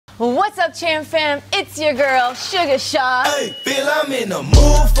What's up, Champ Fam? It's your girl, Sugar Shaw. Hey, feel I'm in the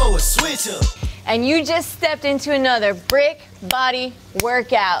mood for a switch up. And you just stepped into another brick body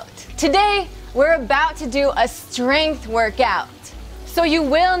workout. Today, we're about to do a strength workout. So you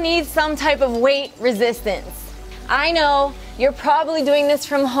will need some type of weight resistance. I know you're probably doing this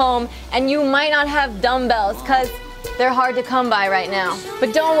from home and you might not have dumbbells because they're hard to come by right now.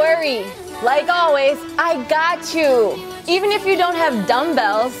 But don't worry, like always, I got you. Even if you don't have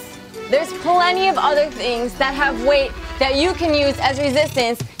dumbbells, there's plenty of other things that have weight that you can use as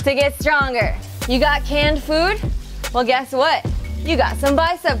resistance to get stronger. You got canned food? Well, guess what? You got some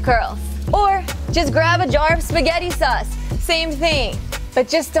bicep curls. Or just grab a jar of spaghetti sauce. Same thing. But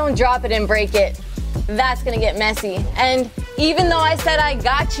just don't drop it and break it. That's gonna get messy. And even though I said I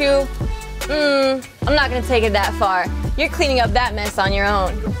got you, I'm not gonna take it that far. You're cleaning up that mess on your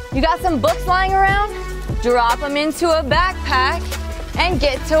own. You got some books lying around? Drop them into a backpack and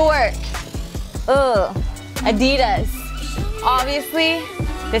get to work. Ugh, Adidas. Obviously,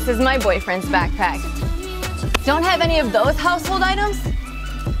 this is my boyfriend's backpack. Don't have any of those household items?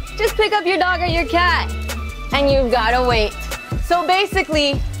 Just pick up your dog or your cat, and you've got to wait. So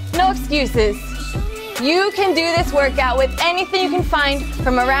basically, no excuses. You can do this workout with anything you can find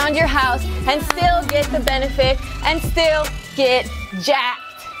from around your house and still get the benefit and still get jacked.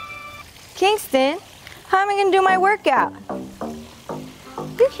 Kingston, how am I gonna do my workout?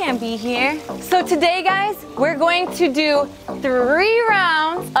 You can't be here. So today, guys, we're going to do 3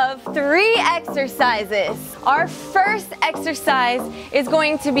 rounds of 3 exercises. Our first exercise is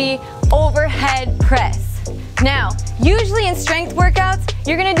going to be overhead press. Now, usually in strength workouts,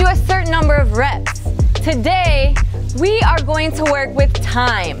 you're gonna do a certain number of reps. Today, we are going to work with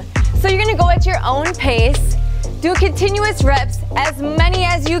time. So you're gonna go at your own pace, do continuous reps, as many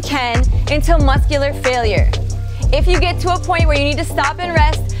as you can, until muscular failure. If you get to a point where you need to stop and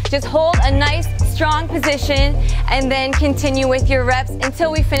rest, just hold a nice, strong position and then continue with your reps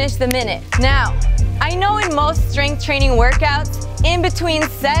until we finish the minute. Now, I know in most strength training workouts, in between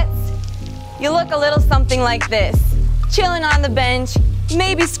sets, you look a little something like this. Chilling on the bench,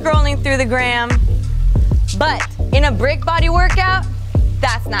 maybe scrolling through the gram. But in a brick body workout,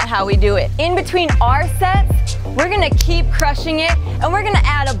 that's not how we do it. In between our sets, we're gonna keep crushing it and we're gonna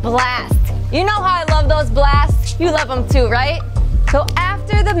add a blast. You know how I love those blasts? You love them too, right? So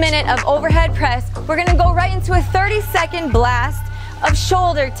after the minute of overhead press, we're gonna go right into a 30-second blast of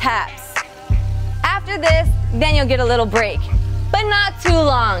shoulder taps. After this, then you'll get a little break. But not too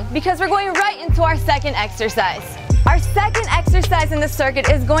long, because we're going right into our second exercise. Our second exercise in the circuit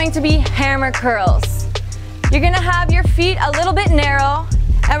is going to be hammer curls. You're gonna have your feet a little bit narrow,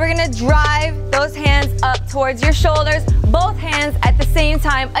 and we're gonna drive those hands up towards your shoulders, both hands at the same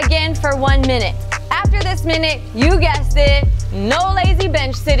time, again for 1 minute. After this minute, you guessed it, no lazy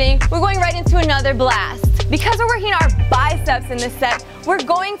bench sitting, we're going right into another blast. Because we're working our biceps in this set, we're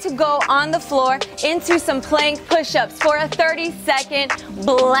going to go on the floor into some plank push-ups for a 30-second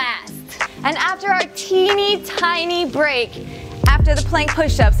blast. And after our teeny tiny break, after the plank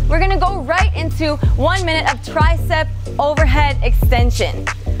push-ups, we're gonna go right into 1 minute of tricep overhead extension.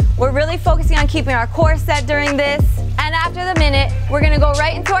 We're really focusing on keeping our core set during this. And after the minute, we're gonna go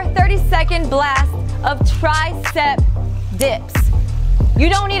right into our 30-second blast of tricep dips. You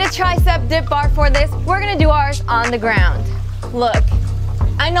don't need a tricep dip bar for this. We're gonna do ours on the ground. Look,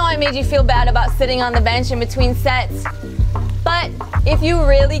 I know I made you feel bad about sitting on the bench in between sets, but if you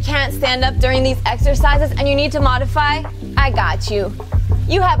really can't stand up during these exercises and you need to modify, I got you.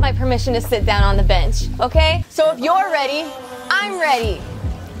 You have my permission to sit down on the bench, okay? So if you're ready, I'm ready.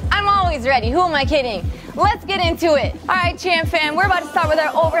 I'm always ready. Who am I kidding? Let's get into it. All right, Champ Fam, we're about to start with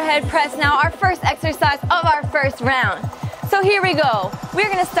our overhead press now, our first exercise of our first round. So here we go. We're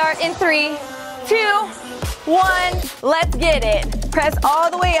gonna start in 3, 2, 1. Let's get it. Press all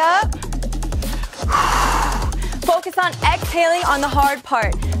the way up. Focus on exhaling on the hard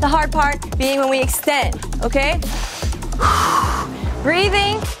part. The hard part being when we extend, okay?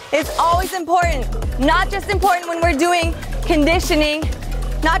 Breathing is always important. Not just important when we're doing conditioning,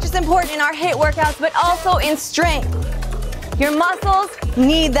 not just important in our HIIT workouts, but also in strength. Your muscles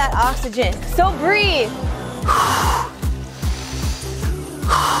need that oxygen. So breathe.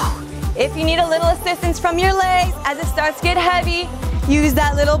 If you need a little assistance from your legs as it starts to get heavy, use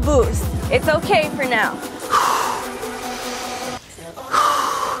that little boost. It's okay for now.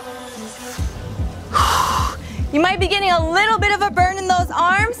 You might be getting a little bit of a burn in those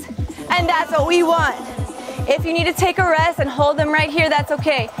arms, and that's what we want. If you need to take a rest and hold them right here, that's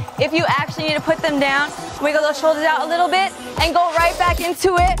okay. If you actually need to put them down, wiggle those shoulders out a little bit and go right back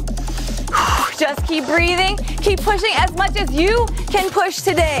into it. Just keep breathing, keep pushing as much as you can push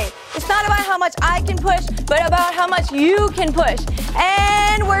today. It's not about how much I can push, but about how much you can push.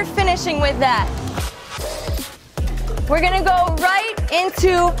 And we're finishing with that. We're gonna go right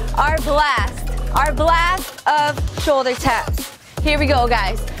into our blast of shoulder taps. Here we go,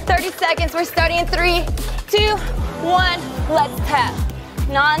 guys. 30 seconds, we're starting in 3, 2, 1, let's tap.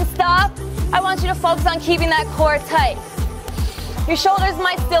 Non-stop, I want you to focus on keeping that core tight. Your shoulders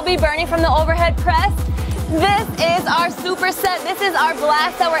might still be burning from the overhead press. This is our superset. This is our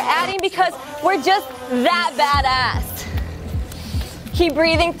blast that we're adding because we're just that badass. Keep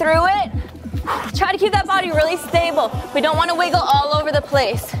breathing through it. Try to keep that body really stable. We don't want to wiggle all over the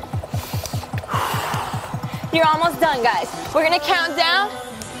place. You're almost done, guys. We're going to count down.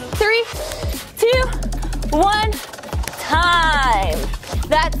 3, 2, 1, time.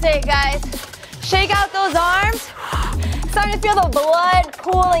 That's it, guys. Shake out those arms. Starting to feel the blood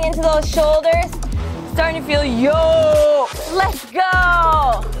pooling into those shoulders. Starting to feel, yo, let's go.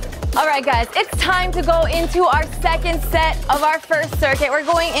 All right, guys, it's time to go into our second set of our first circuit. We're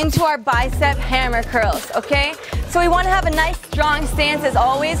going into our bicep hammer curls, okay? So we want to have a nice strong stance as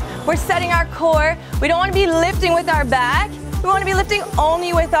always. We're setting our core. We don't want to be lifting with our back. We want to be lifting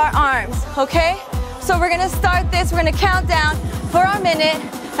only with our arms, okay? So we're going to start this. We're going to count down for our minute,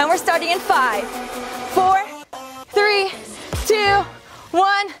 and we're starting in 5, 4, 3, 2,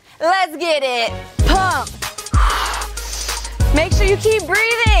 1. Let's get it. Pump. Make sure you keep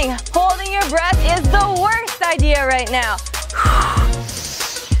breathing. Holding your breath is the worst idea right now.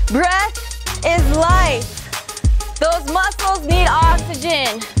 Breath is life. Those muscles need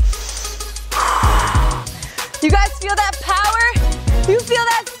oxygen. You guys feel that power? You feel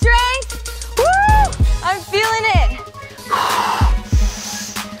that strength? Woo! I'm feeling it.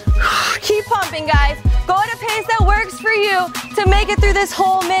 Keep pumping, guys. Go at a pace that works for you to make it through this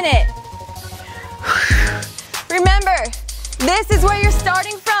whole minute. Remember, this is where you're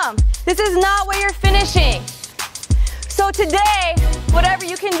starting from. This is not where you're finishing. So today, whatever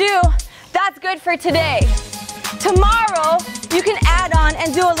you can do, that's good for today. Tomorrow, you can add on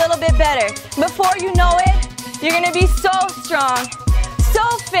and do a little bit better. Before you know it, you're gonna be so strong, so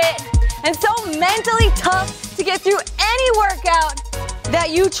fit, and so mentally tough to get through any workout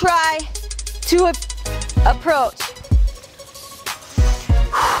that you try to approach.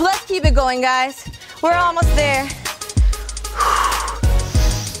 Let's keep it going, guys. We're almost there.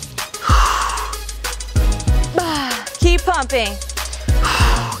 Keep pumping.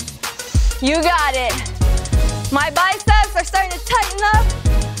 You got it. My biceps are starting to tighten up.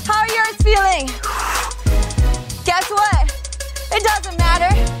 How are yours feeling? Guess what? It doesn't matter,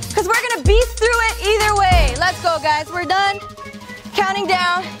 because we're gonna beast through it either way. Let's go, guys. We're done. Counting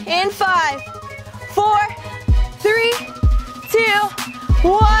down in 5, 4, 3, 2,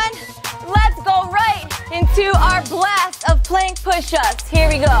 1. Let's go right into our blast of plank push-ups. Here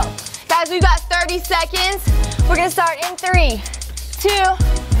we go. Guys, we've got 30 seconds. We're gonna start in 3, 2,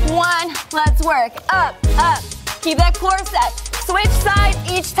 1. Let's work. Up, up. Keep that core set. Switch sides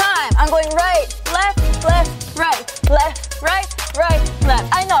each time. I'm going right, left, left, right, left, right, right,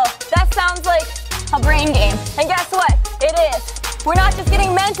 left. I know, that sounds like a brain game. And guess what? It is. We're not just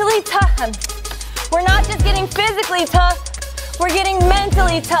getting mentally tough. We're not just getting physically tough. We're getting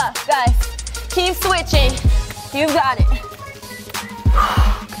mentally tough, guys. Keep switching. You've got it.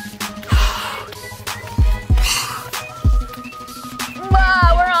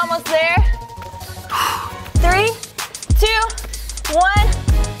 Wow, we're almost there. 3, 2, 1,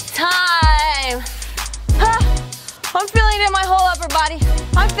 time. I'm feeling it in my whole upper body.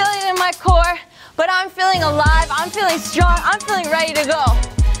 I'm feeling it in my core, but I'm feeling alive. I'm feeling strong. I'm feeling ready to go.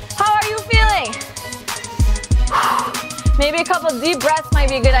 How are you feeling? Maybe a couple of deep breaths might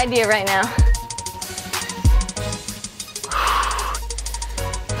be a good idea right now.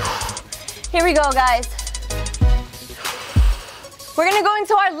 Here we go, guys. We're gonna go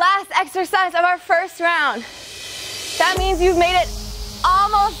into our last exercise of our first round. That means you've made it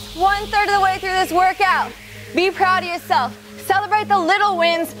almost 1/3 of the way through this workout. Be proud of yourself. Celebrate the little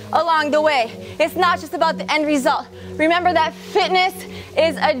wins along the way. It's not just about the end result. Remember that fitness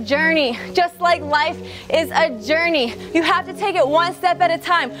is a journey, just like life is a journey. You have to take it one step at a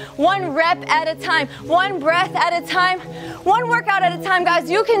time, one rep at a time, one breath at a time, one workout at a time, guys.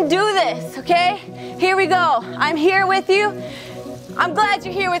 You can do this, okay? Here we go. I'm here with you. I'm glad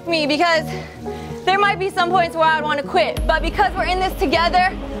you're here with me because there might be some points where I'd want to quit, but because we're in this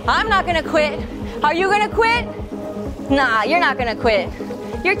together, I'm not gonna quit. Are you gonna quit? Nah, you're not gonna quit.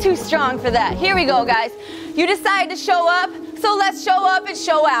 You're too strong for that. Here we go, guys. You decide to show up, so let's show up and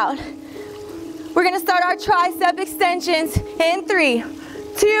show out. We're gonna start our tricep extensions in 3,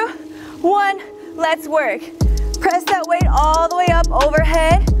 2, 1. let's work. Press that weight all the way up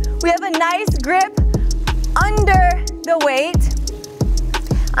overhead. We have a nice grip under the weight.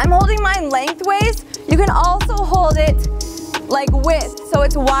 I'm holding mine lengthways. You can also hold it like width, so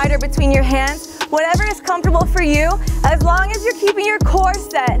it's wider between your hands. Whatever is comfortable for you, as long as you're keeping your core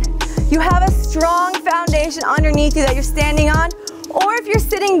set. You have a strong foundation underneath you that you're standing on, or if you're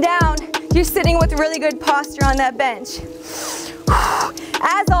sitting down, you're sitting with really good posture on that bench.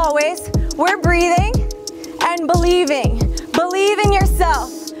 As always, we're breathing and believing. Believe in yourself.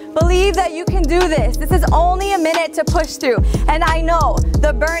 Believe that you can do this. This is only a minute to push through. And I know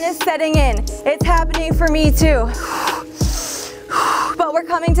the burn is setting in. It's happening for me too. But we're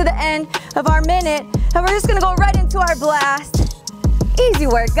coming to the end of our minute, and we're just gonna go right into our blast. Easy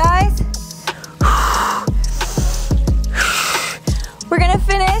work, guys. We're gonna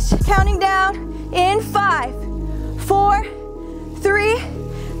finish counting down in 5, 4, 3,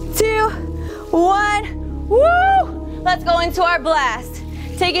 2, 1. Woo! Let's go into our blast.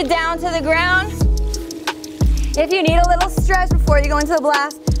 Take it down to the ground. If you need a little stretch before you go into the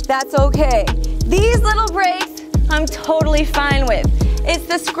blast, that's okay. These little breaks, I'm totally fine with. It's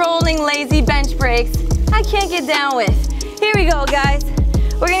the scrolling lazy bench breaks I can't get down with. Here we go, guys.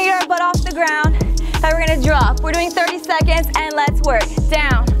 We're gonna get our butt off the ground and we're gonna drop. We're doing 30 seconds and let's work.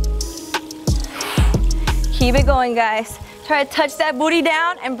 Down. Keep it going, guys. Try to touch that booty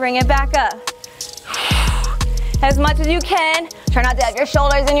down and bring it back up. As much as you can. Try not to have your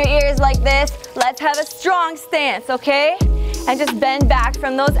shoulders in your ears like this. Let's have a strong stance, okay? And just bend back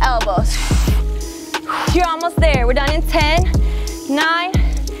from those elbows. You're almost there. We're done in 10, 9,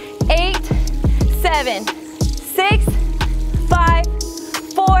 8, 7, 6, 5,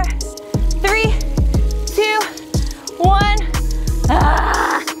 4, 3, 2, 1.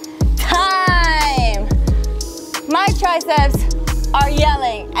 Time! My triceps are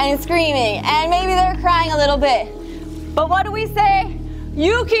yelling and screaming, and maybe they're crying a little bit. But what do we say?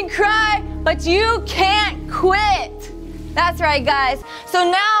 You can cry, but you can't quit. That's right, guys. So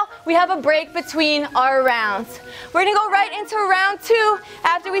now we have a break between our rounds. We're gonna go right into round 2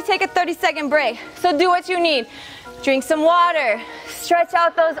 after we take a 30-second break. So do what you need. Drink some water, stretch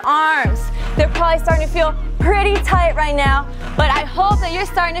out those arms. They're probably starting to feel pretty tight right now, but I hope that you're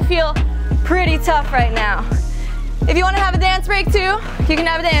starting to feel pretty tough right now. If you want to have a dance break too, you can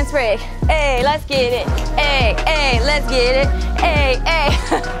have a dance break. Hey, let's get it. Hey, hey, let's get it. Hey, hey.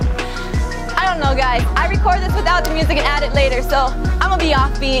 I don't know, guys. I record this without the music and add it later, so I'm gonna be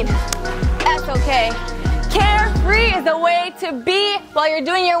offbeat. That's okay. Carefree is the way to be while you're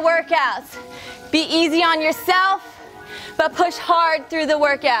doing your workouts. Be easy on yourself, but push hard through the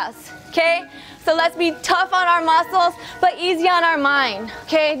workouts, okay? So let's be tough on our muscles, but easy on our mind,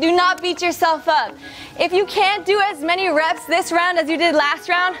 okay? Do not beat yourself up. If you can't do as many reps this round as you did last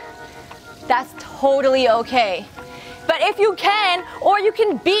round, that's totally okay. But if you can, or you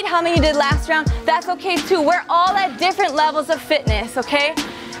can beat how many you did last round, that's okay too. We're all at different levels of fitness, okay?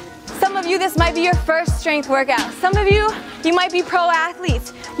 Some of you, this might be your first strength workout. Some of you, you might be pro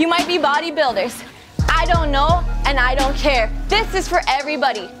athletes. You might be bodybuilders. I don't know, and I don't care. This is for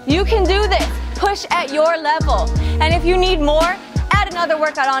everybody. You can do this. Push at your level. And if you need more, add another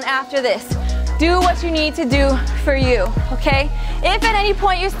workout on after this. Do what you need to do for you, okay? If at any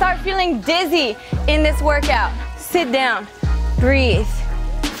point you start feeling dizzy in this workout, sit down, breathe.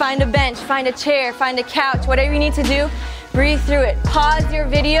 Find a bench, find a chair, find a couch, whatever you need to do, breathe through it. Pause your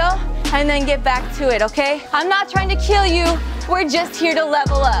video and then get back to it, okay? I'm not trying to kill you. We're just here to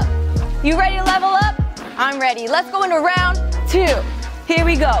level up. You ready to level up? I'm ready. Let's go into round 2. Here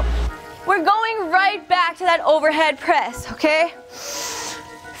we go. We're going right back to that overhead press, okay?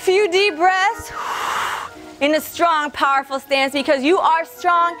 Few deep breaths in a strong, powerful stance because you are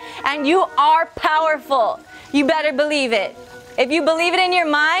strong and you are powerful. You better believe it. If you believe it in your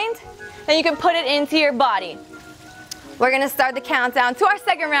mind, then you can put it into your body. We're gonna start the countdown to our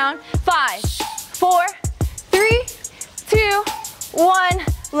second round. 5, 4, 3, 2, 1.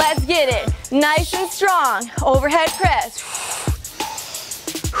 Let's get it. Nice and strong. Overhead press.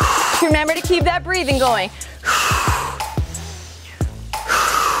 Remember to keep that breathing going.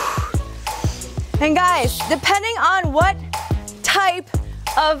 And guys, depending on what type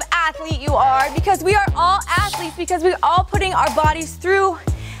of athlete you are, because we are all athletes, because we're all putting our bodies through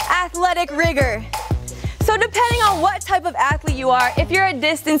athletic rigor. So depending on what type of athlete you are, if you're a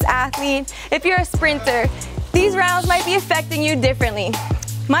distance athlete, if you're a sprinter, these rounds might be affecting you differently.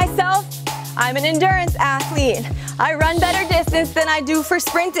 Myself, I'm an endurance athlete. I run better distance than I do for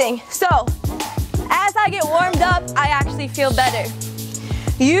sprinting. So, as I get warmed up, I actually feel better.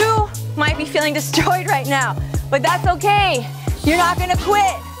 You might be feeling destroyed right now, but that's okay. You're not gonna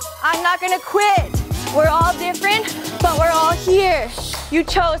quit. I'm not gonna quit. We're all different, but we're all here. You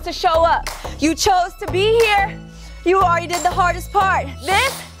chose to show up. You chose to be here. You already did the hardest part.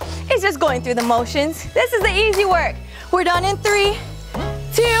 This is just going through the motions. This is the easy work. We're done in 3,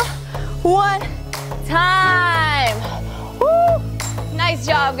 2, 1, time. Woo! Nice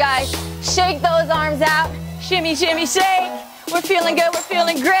job, guys. Shake those arms out. Shimmy, shimmy, shake. We're feeling good, we're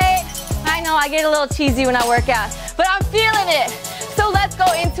feeling great. I know I get a little cheesy when I work out, but I'm feeling it. So let's go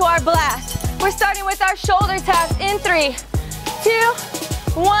into our blast. We're starting with our shoulder taps in 3, 2,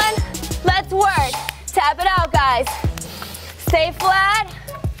 1. Let's work. Tap it out, guys. Stay flat.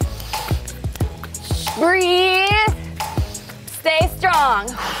 Breathe. Stay strong.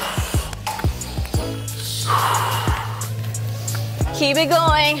 Keep it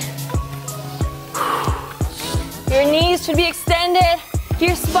going. Your knees should be extended.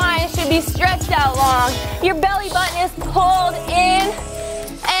 Your spine should be stretched out long. Your belly button is pulled in.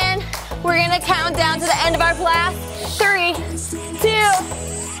 And we're gonna count down to the end of our blast. 3, 2,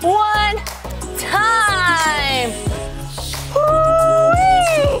 1, time.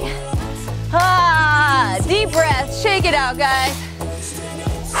 Woo-wee. Deep breath, shake it out, guys.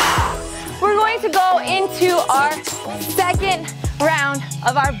 We're going to go into our second round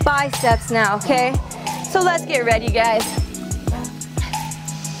of our biceps now, okay? So let's get ready, guys.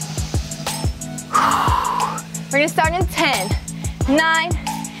 We're gonna start in 10, 9,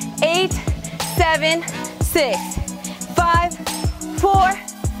 8, 7, 6, 5, 4,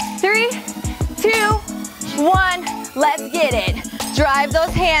 3, 2, 1. Let's get it. Drive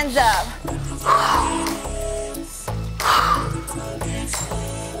those hands up.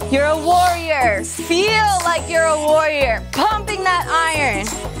 You're a warrior. Feel like you're a warrior. Pumping that iron.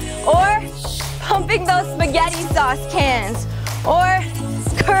 Or pumping those spaghetti sauce cans. Or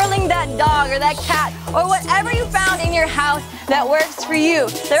curling that dog or that cat. Or whatever you found in your house that works for you.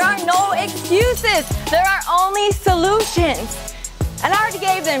 There are no excuses. There are only solutions. And I already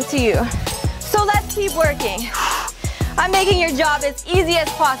gave them to you. So let's keep working. I'm making your job as easy as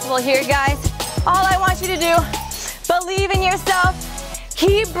possible here, guys. All I want you to do, believe in yourself,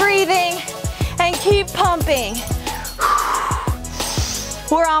 keep breathing, and keep pumping.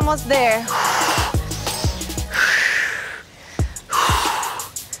 We're almost there.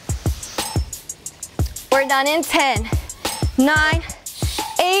 We're done in 10, 9,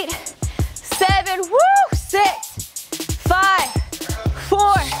 8, 7, woo, 6, 5,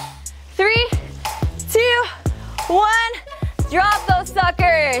 4, 3, 2, 1. Drop those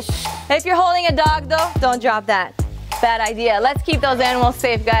suckers. If you're holding a dog though, don't drop that. Bad idea. Let's keep those animals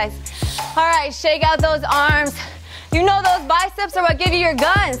safe, guys. All right, shake out those arms. You know those biceps are what give you your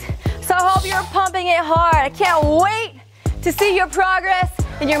guns. So I hope you're pumping it hard. I can't wait to see your progress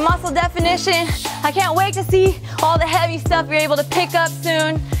and your muscle definition. I can't wait to see all the heavy stuff you're able to pick up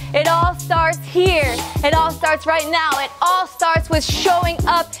soon. It all starts here. It all starts right now. It all starts with showing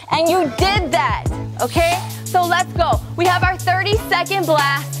up, and you did that, okay? So let's go. We have our 30-second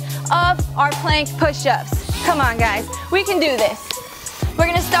blast of our plank push-ups. Come on, guys. We can do this. We're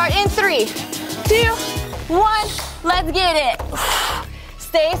gonna start in 3, 2, 1. Let's get it.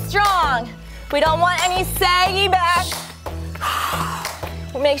 Stay strong. We don't want any saggy back.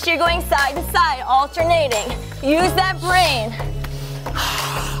 Make sure you're going side to side, alternating. Use that brain.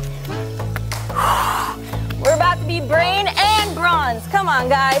 We're about to be brain and bronze. Come on,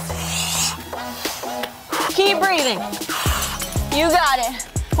 guys. Keep breathing. You got it.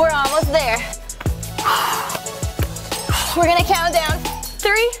 We're almost there. We're gonna count down.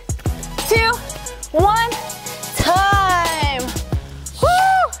 3, 2, 1, time.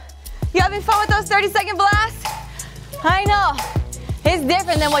 Woo! You having fun with those 30-second blasts? I know. It's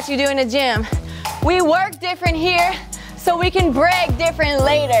different than what you do in the gym. We work different here, so we can brag different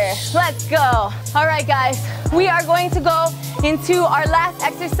later. Let's go. All right, guys. We are going to go into our last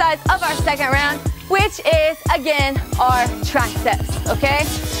exercise of our second round, which is, again, our triceps, okay?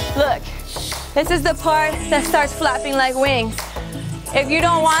 Look, this is the part that starts flapping like wings. If you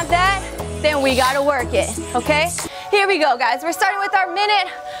don't want that, then we gotta work it, okay? Here we go, guys. We're starting with our minute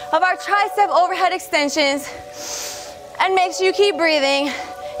of our tricep overhead extensions. And make sure you keep breathing.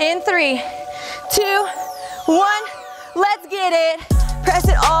 In 3, 2, 1. Let's get it. Press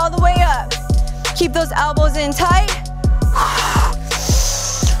it all the way up. Keep those elbows in tight.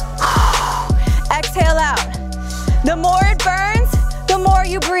 Exhale out. The more it burns, the more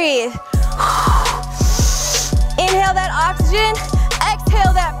you breathe. Inhale that oxygen.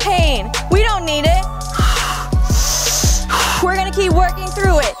 Exhale that pain. We don't need it. We're gonna keep working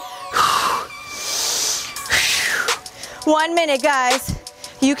through it. 1 minute, guys.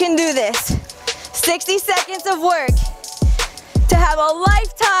 You can do this. 60 seconds of work to have a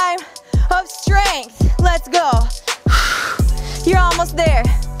lifetime of strength. Let's go. You're almost there.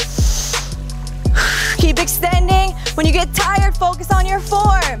 Keep extending. When you get tired, focus on your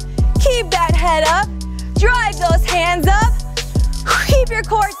form. Keep that head up. Drive those hands up. Keep your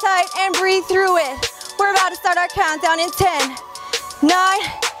core tight and breathe through it. We're about to start our countdown in 10, 9,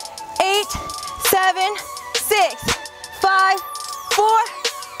 8, 7, 6, 5, 4,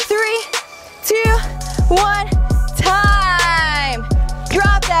 3, 2, 1. Time.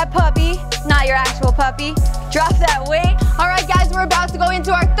 Drop that puppy. Not your actual puppy. Drop that weight. All right, guys, we're about to go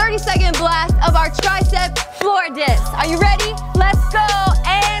into our 30-second blast of our tricep floor dips. Are you ready? Let's go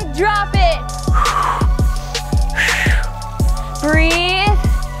and drop it. Breathe.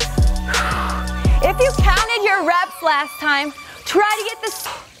 If you counted your reps last time, try to get this.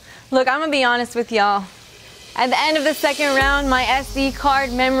 Look, I'm gonna be honest with y'all. At the end of the second round, my SD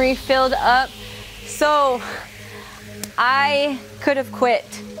card memory filled up, so I could have quit,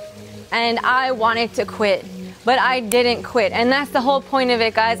 and I wanted to quit, but I didn't quit, and that's the whole point of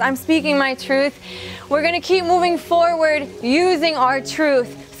it, guys. I'm speaking my truth. We're gonna keep moving forward using our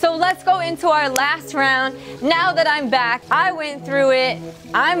truth. So let's go into our last round. Now that I'm back, I went through it,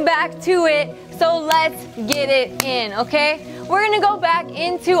 I'm back to it, so let's get it in, okay? We're gonna go back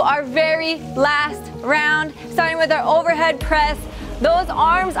into our very last round, starting with our overhead press. Those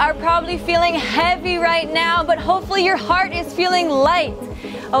arms are probably feeling heavy right now, but hopefully your heart is feeling light,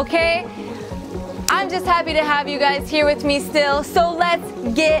 okay? I'm just happy to have you guys here with me still, so let's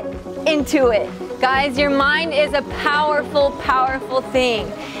get into it. Guys, your mind is a powerful, powerful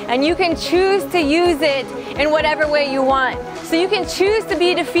thing, and you can choose to use it in whatever way you want. So you can choose to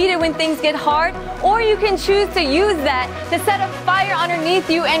be defeated when things get hard, or you can choose to use that to set a fire underneath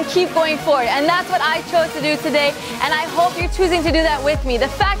you and keep going forward. And that's what I chose to do today, and I hope you're choosing to do that with me. The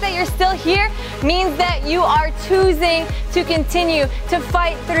fact that you're still here means that you are choosing to continue to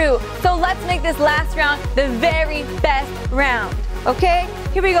fight through. So let's make this last round the very best round. Okay,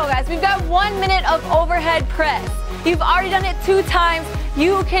 here we go, guys. We've got 1 minute of overhead press. You've already done it 2 times.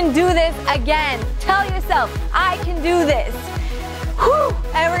 You can do this again. Tell yourself, I can do this. Whew.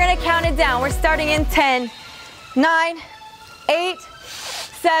 And we're gonna count it down. We're starting in 10, 9, 8,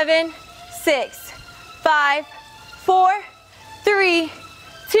 7, 6, 5, 4, 3,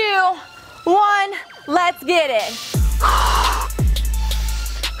 2, 1. Let's get it.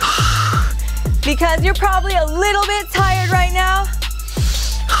 Because you're probably a little bit tired right now,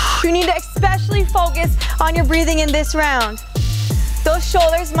 you need to especially focus on your breathing in this round. Those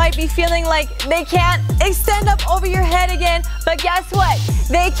shoulders might be feeling like they can't extend up over your head again, but guess what?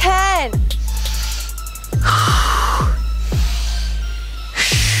 They can.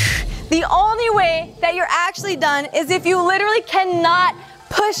 The only way that you're actually done is if you literally cannot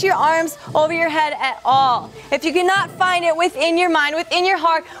push your arms over your head at all. If you cannot find it within your mind, within your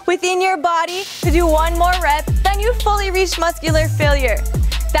heart, within your body to do 1 more rep, then you fully reached muscular failure.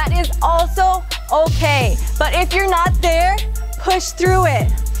 That is also okay. But if you're not there, push through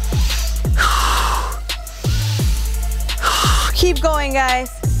it. Keep going,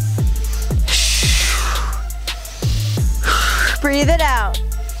 guys. Breathe it out.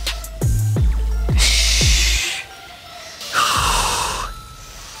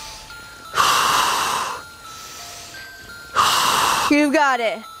 You got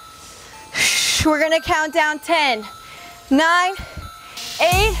it. We're gonna count down 10, 9,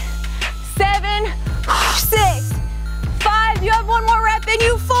 8, 7, 6, 5. You have 1 more rep in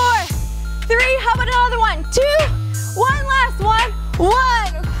you. 4, 3. How about another one? 2, 1 last one.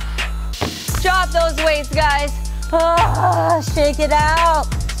 1. Drop those weights, guys. Shake it out.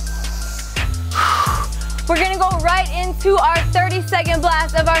 We're gonna go right into our 30-second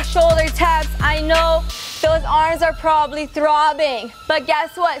blast of our shoulder taps. I know those arms are probably throbbing, but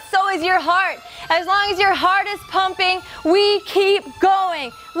guess what? So is your heart. As long as your heart is pumping, we keep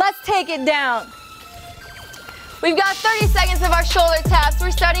going. Let's take it down. We've got 30 seconds of our shoulder taps.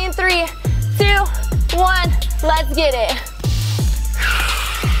 We're starting in 3, 2, 1. Let's get it.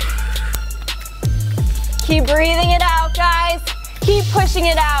 Keep breathing it out, guys. Keep pushing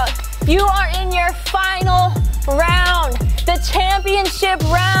it out. You are in your final round, the championship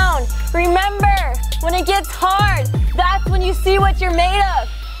round. Remember, when it gets hard, that's when you see what you're made of.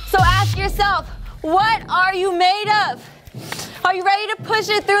 So ask yourself, what are you made of? Are you ready to push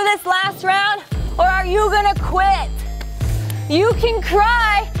it through this last round, or are you gonna quit? You can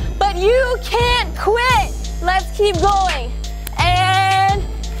cry, but you can't quit. Let's keep going. And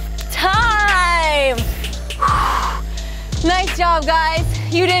time. Nice job, guys.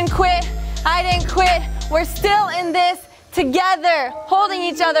 You didn't quit. I didn't quit. We're still in this together, holding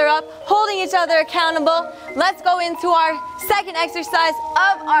each other up, holding each other accountable. Let's go into our second exercise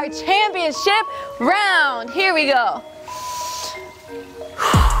of our championship round. Here we go.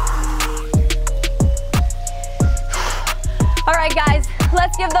 All right, guys,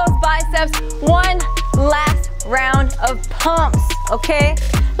 let's give those biceps one last round of pumps, okay?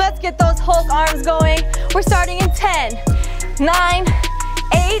 Let's get those Hulk arms going. We're starting in 10, 9,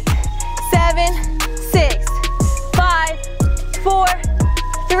 8, 7, 6, 5, 4,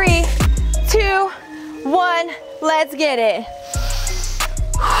 3, 2, 1. Let's get it.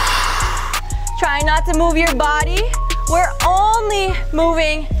 Try not to move your body. We're only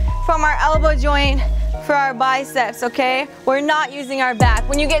moving from our elbow joint for our biceps, okay? We're not using our back.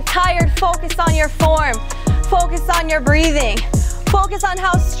 When you get tired, focus on your form. Focus on your breathing. Focus on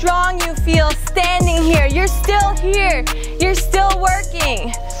how strong you feel standing here. You're still here. You're still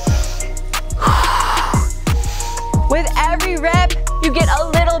working. With every rep, you get a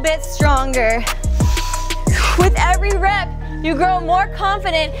little bit stronger. With every rep, you grow more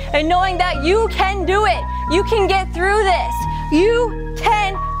confident in knowing that you can do it. You can get through this. You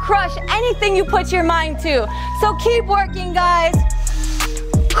can crush anything you put your mind to. So keep working, guys.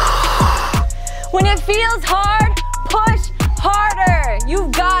 When it feels hard, push harder.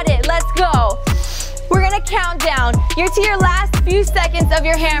 You've got it. Let's go. We're gonna count down. You're to your last few seconds of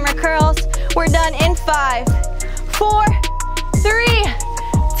your hammer curls. We're done in 5, 4, 3,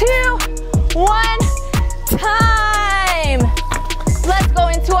 2, 1. Time. Let's go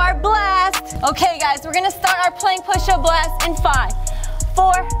into our blast. Okay, guys, we're gonna start our plank push-up blast in 5,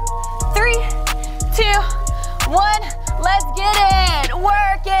 4, 3, 2, 1. Let's get it.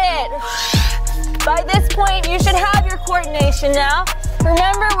 Work it. By this point, you should have your coordination now.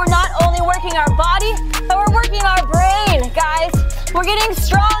 Remember, we're not only working our body, but we're working our brain, guys. We're getting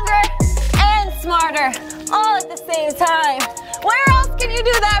stronger and smarter all at the same time. Where else can you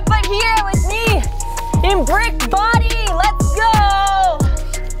do that but here with me in brick body? Let's go.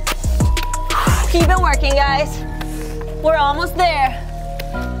 Keep it working, guys. We're almost there.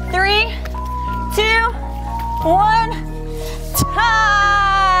 3, 2, 1.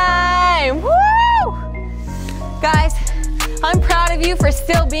 Time. Woo! Guys, I'm proud of you for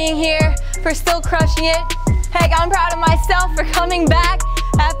still being here, for still crushing it. Heck, I'm proud of myself for coming back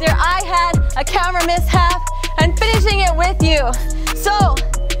after I had a camera mishap and finishing it with you. So,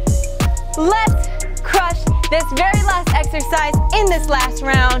 let's crush this very last exercise in this last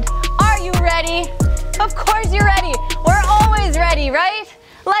round. Are you ready? Of course you're ready. We're always ready, right?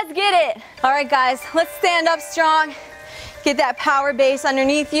 Let's get it. All right, guys, let's stand up strong. Get that power base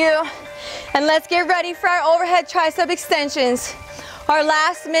underneath you. And let's get ready for our overhead tricep extensions. Our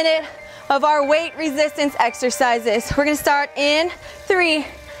last minute of our weight resistance exercises. We're gonna start in 3,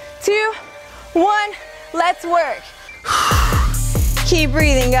 2, 1. Let's work. Keep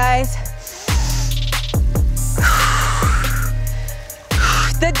breathing, guys.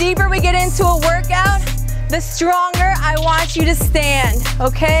 The deeper we get into a workout, the stronger I want you to stand,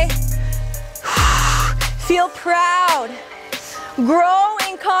 okay? Feel proud. Grow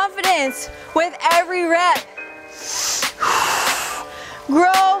in confidence with every rep.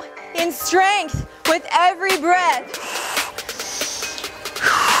 Grow in strength with every breath.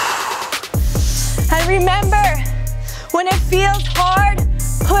 And remember, when it feels hard,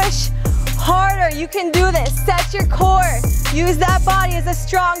 push harder. You can do this. Set your core. Use that body as a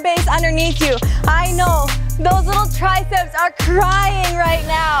strong base underneath you. I know those little triceps are crying right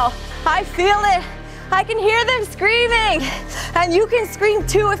now. I feel it. I can hear them screaming. And you can scream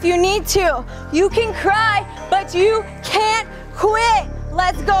too if you need to. You can cry, but you can't quit.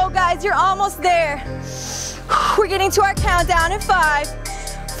 Let's go, guys. You're almost there. We're getting to our countdown in 5,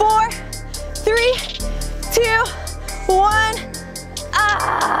 4, 3, 2, 1.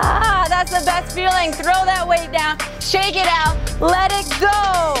 Ah, that's the best feeling. Throw that weight down, shake it out, let it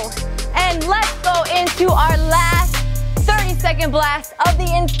go. And let's go into our last 30-second blast of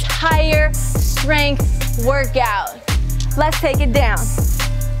the entire strength workout. Let's take it down.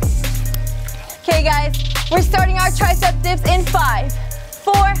 Okay, guys, we're starting our tricep dips in 5,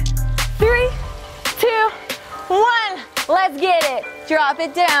 4, 3, 2, 1. Let's get it. Drop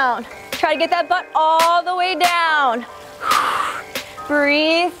it down. Try to get that butt all the way down.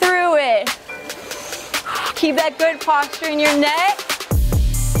 Breathe through it. Keep that good posture in your neck.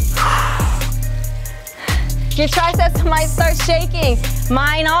 Your triceps might start shaking.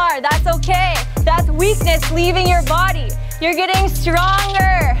 Mine are. That's okay. That's weakness leaving your body. You're getting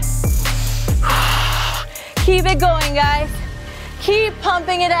stronger. Keep it going, guys. Keep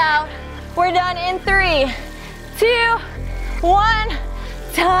pumping it out. We're done in 3, 2, 1.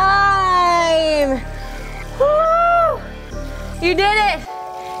 Time. Woo! You did it.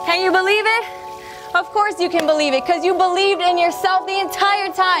 Can you believe it? Of course you can believe it because you believed in yourself the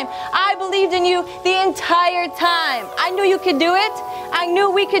entire time. I believed in you the entire time. I knew you could do it. I knew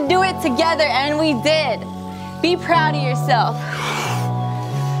we could do it together, and we did. Be proud of yourself.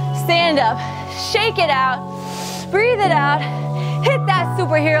 Stand up, shake it out, breathe it out, hit that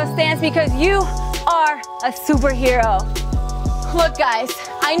superhero stance because you are a superhero. Look guys,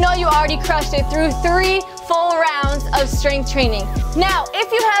 I know you already crushed it through 3 full rounds of strength training. Now, if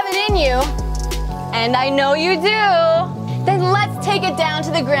you have it in you, and I know you do, then let's take it down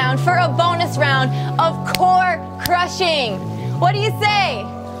to the ground for a bonus round of core crushing. What do you say?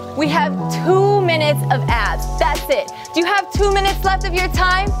 We have 2 minutes of abs. That's it. Do you have 2 minutes left of your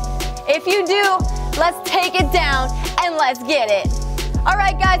time? If you do, let's take it down and let's get it. All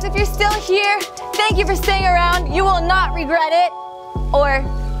right, guys, if you're still here, thank you for staying around. You will not regret it, or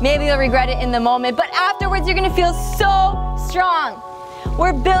maybe you'll regret it in the moment, but afterwards you're gonna feel so strong.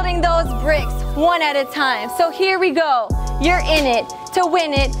 We're building those bricks one at a time. So here we go. You're in it to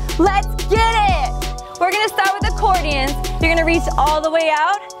win it. Let's get it. We're gonna start with accordions. You're gonna reach all the way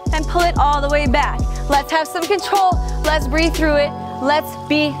out and pull it all the way back. Let's have some control. Let's breathe through it. Let's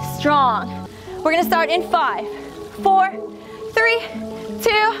be strong. We're gonna start in 5, 4, 3,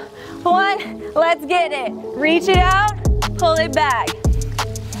 2, 1. Let's get it. Reach it out, pull it back.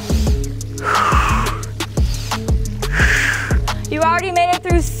 You already made it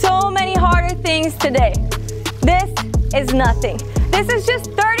through so many harder things today. This is nothing. This is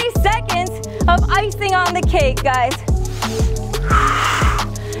just 30 seconds of icing on the cake, guys.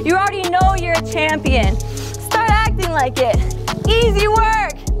 You already know you're a champion. Start acting like it. Easy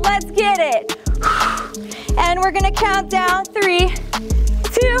work. Let's get it. And we're gonna count down 3,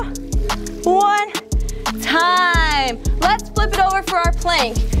 2, 1. Time. Let's flip it over for our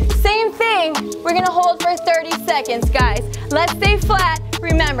plank. Same thing. We're gonna hold for 30 seconds, guys. Let's stay flat.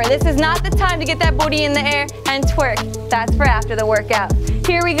 Remember, this is not the time to get that booty in the air and twerk. That's for after the workout.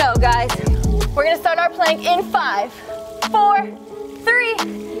 Here we go, guys. We're gonna start our plank in 5, 4, 3,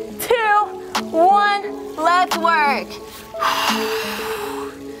 2, 1. Let's work.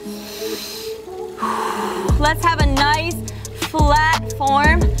 Let's have a nice flat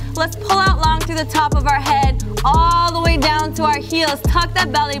form. Let's pull out long through the top of our head, all the way down to our heels. Tuck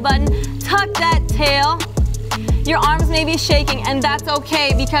that belly button, tuck that tail. Your arms may be shaking, and that's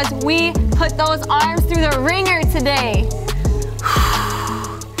okay because we put those arms through the ringer today.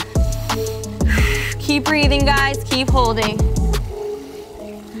 Keep breathing, guys, keep holding.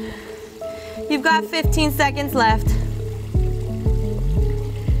 You've got 15 seconds left.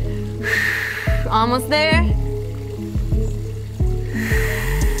 Almost there.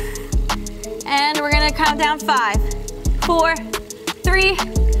 And we're gonna count down 5, 4, 3,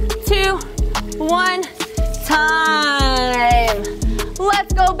 2, 1. Time.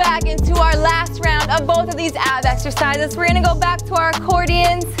 Let's go back into our last round of both of these ab exercises. We're gonna go back to our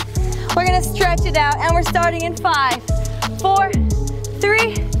accordions. We're gonna stretch it out, and we're starting in 5, 4,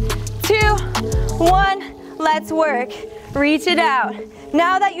 3, 2, 1. Let's work. Reach it out.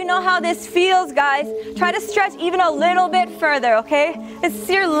 Now that you know how this feels, guys, try to stretch even a little bit further, okay? This is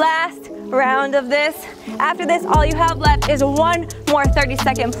your last round of this. After this, all you have left is one more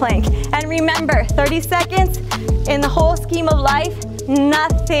 30-second plank. And remember, 30 seconds in the whole scheme of life,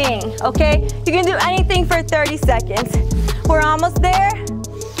 nothing, okay? You can do anything for 30 seconds. We're almost there.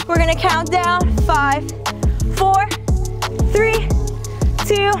 We're gonna count down 5, 4, 3,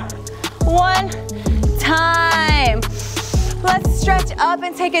 2, 1. Time. Let's stretch up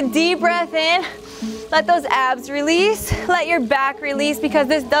and take a deep breath in. Let those abs release. Let your back release because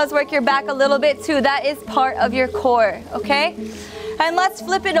this does work your back a little bit too. That is part of your core, okay? And let's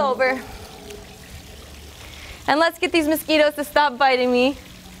flip it over. And let's get these mosquitoes to stop biting me.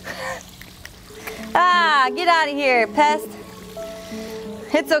 Get out of here, pest.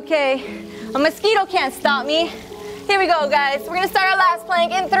 It's okay. A mosquito can't stop me. Here we go, guys. We're gonna start our last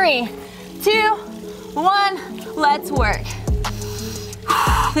plank in 3, 2, 1. Let's work.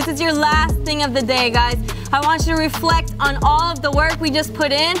 This is your last thing of the day, guys. I want you to reflect on all of the work we just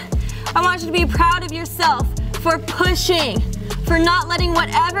put in. I want you to be proud of yourself for pushing, for not letting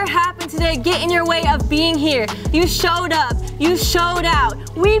whatever happened today get in your way of being here. You showed up, you showed out.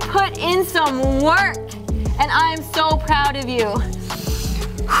 We put in some work, and I am so proud of you.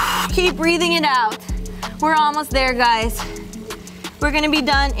 Keep breathing it out. We're almost there, guys. We're gonna be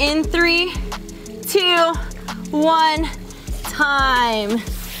done in 3, 2, 1. Time.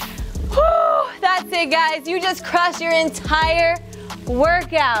 Whew, that's it, guys. You just crushed your entire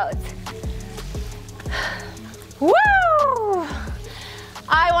workout. Woo!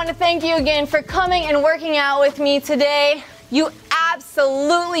 I want to thank you again for coming and working out with me today. You absolutely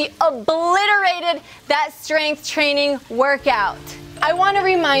absolutely obliterated that strength training workout. I want to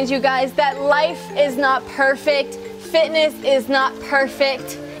remind you guys that life is not perfect, fitness is not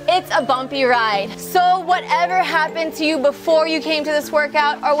perfect. It's a bumpy ride. So whatever happened to you before you came to this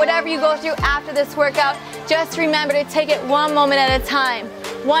workout or whatever you go through after this workout, just remember to take it one moment at a time,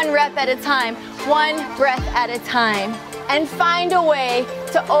 one rep at a time, one breath at a time, and find a way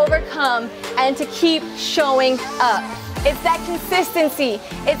to overcome and to keep showing up. It's that consistency,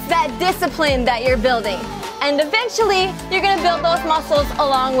 it's that discipline that you're building. And eventually, you're gonna build those muscles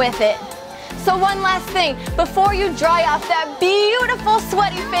along with it. So one last thing, before you dry off that beautiful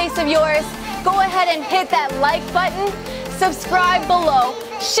sweaty face of yours, go ahead and hit that like button, subscribe below,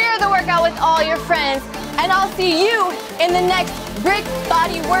 share the workout with all your friends, and I'll see you in the next Brick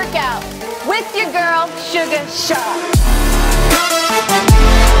Body Workout with your girl, Sugar Shaw.